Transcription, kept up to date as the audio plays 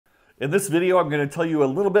In this video, I'm going to tell you a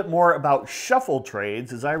little bit more about shuffle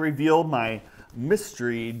trades as I reveal my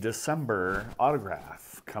mystery December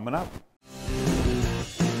autograph coming up.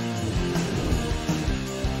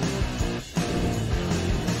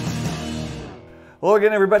 Hello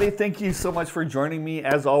again, everybody. Thank you so much for joining me.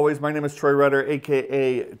 As always, my name is Troy Rutter,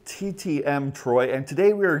 aka TTM Troy, and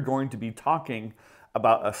today we are going to be talking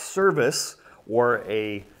about a service, or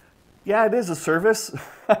it is a service,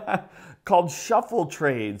 called Shuffle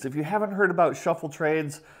Trades. If you haven't heard about Shuffle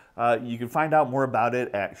Trades, you can find out more about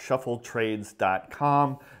it at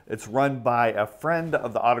shuffletrades.com. It's run by a friend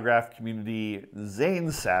of the autograph community,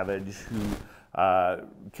 Zane Savage, who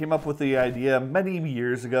came up with the idea many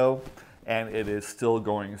years ago, and it is still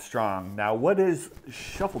going strong. Now, what is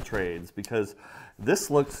Shuffle Trades? Because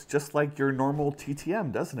this looks just like your normal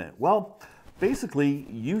TTM, doesn't it? Well, basically,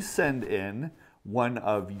 you send in one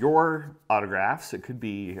of your autographs. It could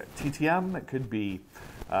be TTM, it could be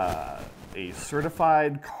a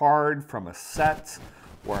certified card from a set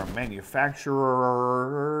or a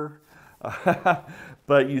manufacturer,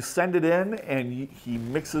 but you send it in and he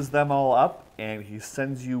mixes them all up and he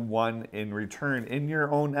sends you one in return in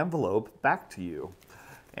your own envelope back to you.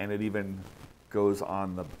 And it even goes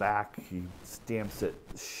on the back. He stamps it,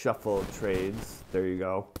 Shuffle Trades. There you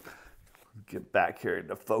go. Get back here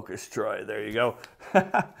into focus, Troy. There you go.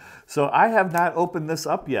 So I have not opened this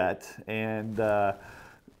up yet, and the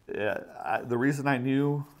reason I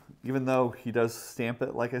knew, even though he does stamp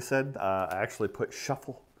it, like I said, I actually put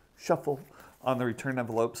shuffle on the return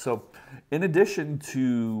envelope. So in addition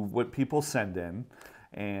to what people send in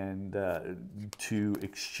and to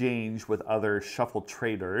exchange with other shuffle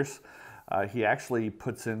traders, he actually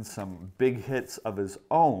puts in some big hits of his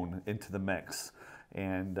own into the mix.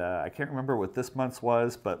 And I can't remember what this month's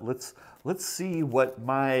was, but let's see what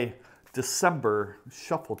my December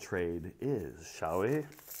shuffle trade is, shall we?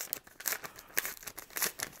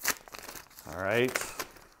 All right.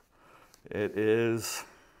 It is,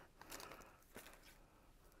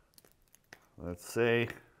 let's see,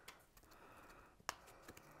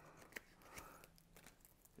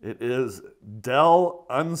 it is Del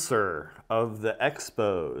Unser of the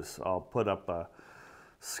Expos. I'll put up a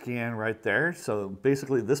scan right there. So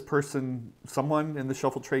basically this person, someone in the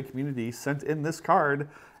shuffle trade community, sent in this card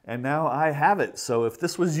and now I have it. So if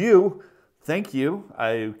this was you, thank you.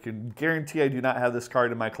 I can guarantee I do not have this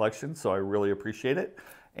card in my collection, so I really appreciate it.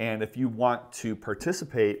 And if you want to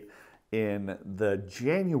participate in the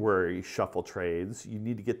January shuffle trades, you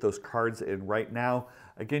need to get those cards in right now.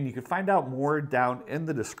 Again, you can find out more down in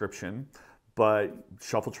the description, but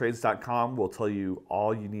shuffletrades.com will tell you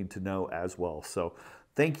all you need to know as well. So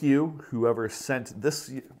thank you, whoever sent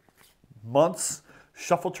this month's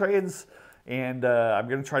shuffle trades, and I'm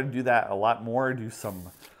going to try to do that a lot more, do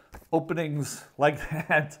some openings like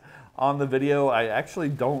that on the video. I actually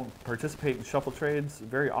don't participate in shuffle trades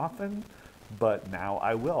very often, but now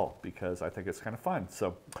I will because I think it's kind of fun.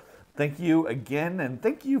 So thank you again, and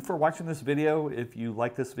thank you for watching this video. If you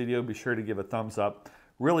like this video, be sure to give a thumbs up.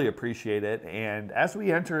 Really appreciate it. And as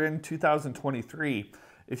we enter in 2023,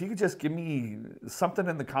 if you could just give me something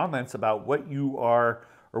in the comments about what you are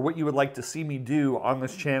or what you would like to see me do on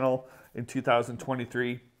this channel in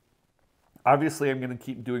 2023. Obviously, I'm going to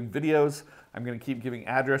keep doing videos. I'm going to keep giving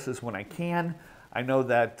addresses when I can. I know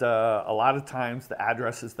that a lot of times the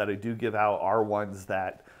addresses that I do give out are ones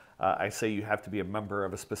that I say you have to be a member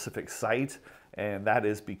of a specific site. And that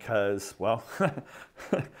is because, well,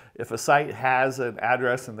 if a site has an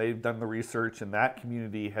address and they've done the research and that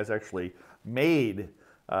community has actually made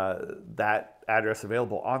that address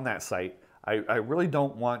available on that site, I really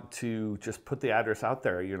don't want to just put the address out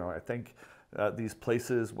there. You know, I think these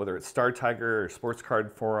places, whether it's Star Tiger or Sports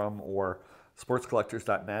Card Forum or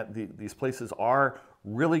sportscollectors.net, these places are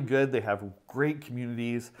really good. They have great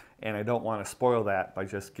communities, and I don't want to spoil that by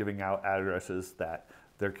just giving out addresses that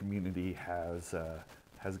their community has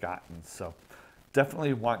gotten. So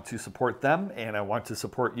definitely want to support them, and I want to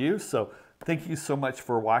support you. So thank you so much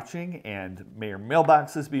for watching, and may your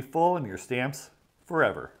mailboxes be full and your stamps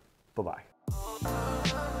forever.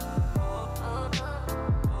 Bye-bye.